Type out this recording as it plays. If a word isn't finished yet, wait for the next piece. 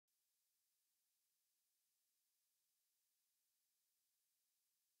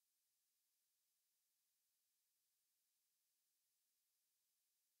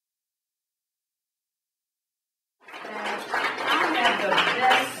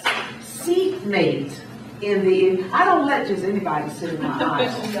mate I don't let just anybody sit in my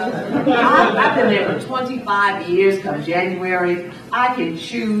aisle. I've been there for 25 years. Come January, I can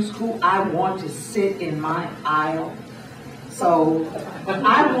choose who I want to sit in my aisle. So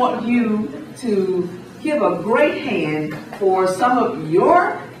I want you to give a great hand for some of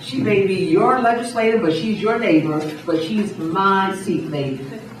she may be your legislator, but she's your neighbor, but she's my seatmate,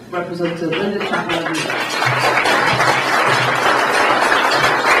 Representative Linda Chapa LaVia.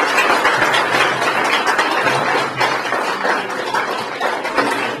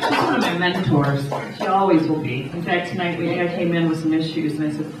 Mentors. She always will be. In fact, tonight I came in with some issues and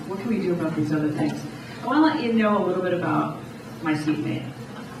I said, what can we do about these other things? I want to let you know a little bit about my seatmate.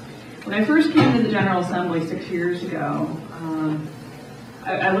 When I first came to the General Assembly 6 years ago,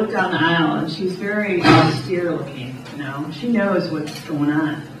 I looked down the aisle and she's very austere looking, you know. She knows what's going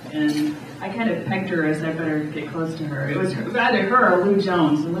on. And I kind of pegged her as I better get close to her. It was either her or Lou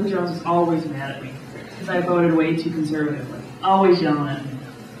Jones, and Lou Jones was always mad at me because I voted way too conservatively. Always yelling at me.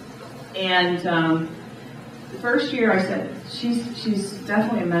 And the first year I said, she's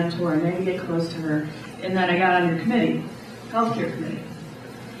definitely a mentor, and maybe get close to her. And then I got on your committee, healthcare committee.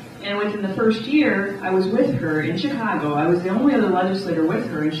 And within the first year, I was with her in Chicago. I was the only other legislator with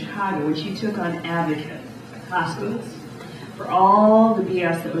her in Chicago when she took on advocate hospitals for all the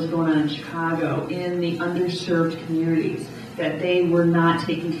BS that was going on in Chicago in the underserved communities that they were not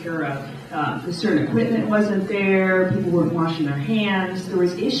taken care of. The certain equipment wasn't there, people weren't washing their hands, there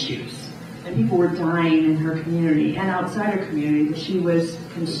was issues. And people were dying in her community and outside her community that she was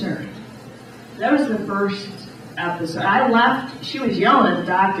concerned. That was the first episode. I left, she was yelling at the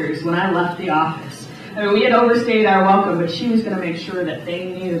doctors when I left the office. I mean, we had overstayed our welcome, but she was going to make sure that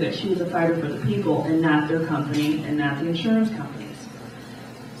they knew that she was a fighter for the people and not their company and not the insurance companies.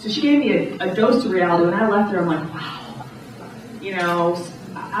 So she gave me a dose of reality. When I left there, I'm like, wow, you know,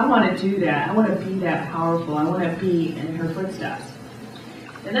 I want to do that. I want to be that powerful. I want to be in her footsteps.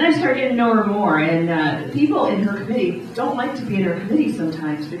 And then I started getting to know her more, and the people in her committee don't like to be in her committee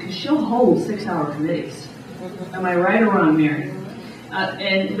sometimes because she'll hold 6-hour committees. Am I right or wrong, Mary?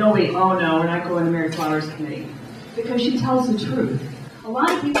 And nobody, oh no, we're not going to Mary Flowers' committee. Because she tells the truth. A lot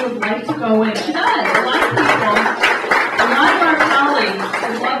of people would like to go in, she does, a lot of our colleagues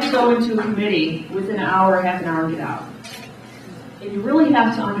would love to go into a committee within an hour, half an hour, and get out. And you really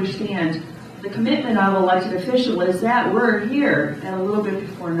have to understand the commitment of an elected official is that we're here at a little bit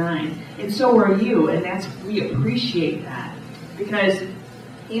before 9, and so are you, and we appreciate that. Because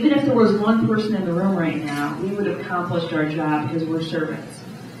even if there was one person in the room right now, we would have accomplished our job because we're servants.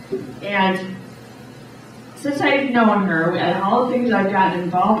 And since I've known her, and all the things I've gotten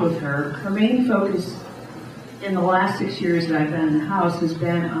involved with her, her main focus in the last 6 years that I've been in the House has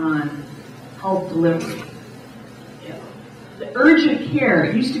been on health delivery. The urgent care,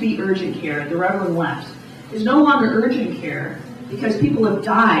 it used to be urgent care, the Reverend left, is no longer urgent care because people have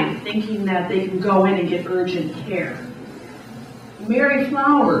died thinking that they can go in and get urgent care. Mary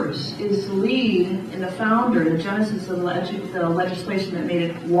Flowers is the lead and the founder, the genesis of the legislation that made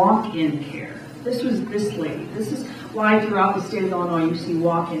it walk-in care. This was this lady. This is why throughout the state of Illinois you see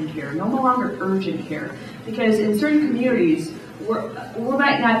walk-in care, no longer urgent care. Because in certain communities, we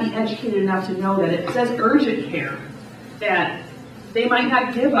might not be educated enough to know that it says urgent care, that they might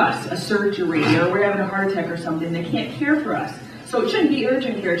not give us a surgery or we're having a heart attack or something. They can't care for us. So it shouldn't be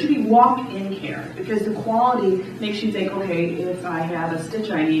urgent care. It should be walk-in care because the quality makes you think, okay, if I have a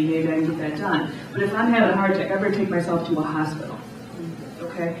stitch I need, maybe I can get that done. But if I'm having a heart attack, I better take myself to a hospital.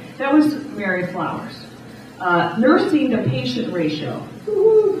 Okay? That was Mary Flowers. Nursing to patient ratio.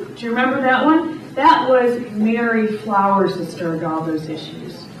 Do you remember that one? That was Mary Flowers that started all those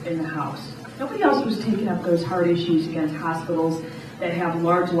issues in the House. Nobody else was taking up those hard issues against hospitals that have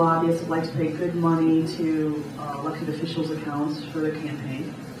large lobbyists that like to pay good money to elected officials' accounts for their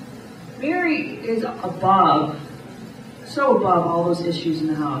campaign. Mary is above, so above all those issues in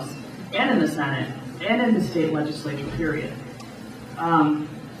the House and in the Senate and in the state legislature, period. The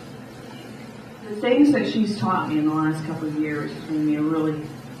things that she's taught me in the last couple of years has made me a really,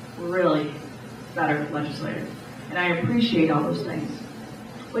 really better legislator. And I appreciate all those things.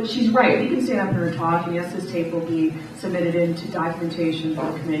 But she's right, we can stand up here and talk, and yes, this tape will be submitted into documentation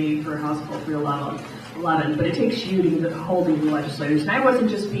for the committee for House Bill 311, but it takes you to be holding the legislators. And I wasn't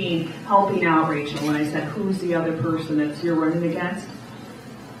just helping out Rachel when I said, who's the other person that you're running against?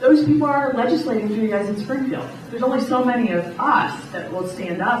 Those people are legislating for you guys in Springfield. There's only so many of us that will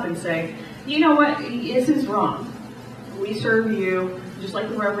stand up and say, you know what, this is wrong. We serve you, just like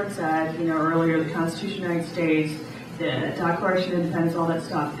the Reverend said, earlier, the Constitution of the United States, the Declaration of Independence, all that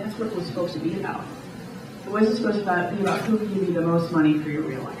stuff. That's what it was supposed to be about. It wasn't supposed to be about who can give you the most money for your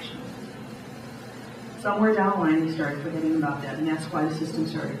reelection. somewhere down the line, we started forgetting about that, and that's why the system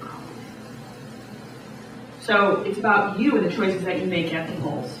started growing. So it's about you and the choices that you make at the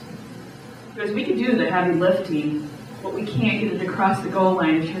polls. Because we can do the heavy lifting, but we can't get it across the goal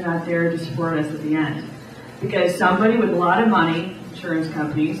line if you're not there to support us at the end. Because somebody with a lot of money, insurance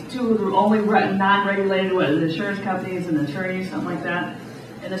companies, two only non-regulated, insurance companies and attorneys, something like that,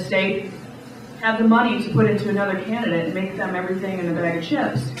 in the state, have the money to put into another candidate and make them everything in a bag of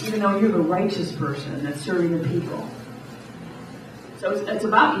chips, even though you're the righteous person that's serving the people. So it's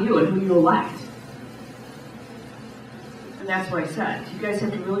about you and who you elect. And that's what I said. You guys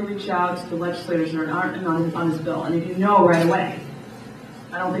have to really reach out to the legislators that aren't on this bill. And if you know right away,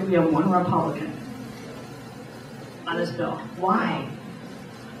 I don't think we have one Republican on this bill. Why?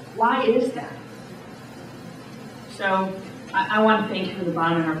 Why is that? So I want to thank you for the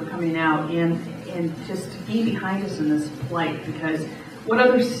bottom line for coming out and just to be behind us in this plight, because what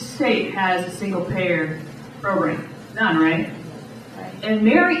other state has a single payer program? None, right? And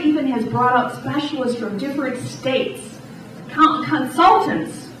Mary even has brought up specialists from different states,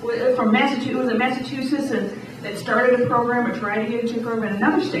 consultants from Massachusetts, and that started a program or tried to get into a program in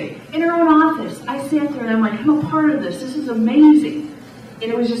another state. In her own office, I sat there and I'm like, I'm a part of this. This is amazing. And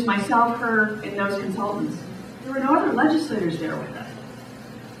it was just myself, her, and those consultants. There were no other legislators there with us.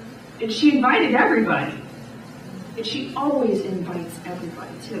 And she invited everybody. And she always invites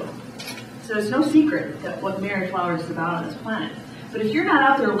everybody, too. So it's no secret that what Mary Flowers is about on this planet. But if you're not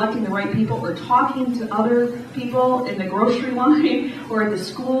out there electing the right people or talking to other people in the grocery line or in the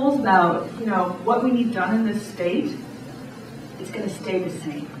schools about, what we need done in this state, it's going to stay the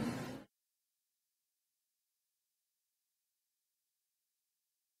same.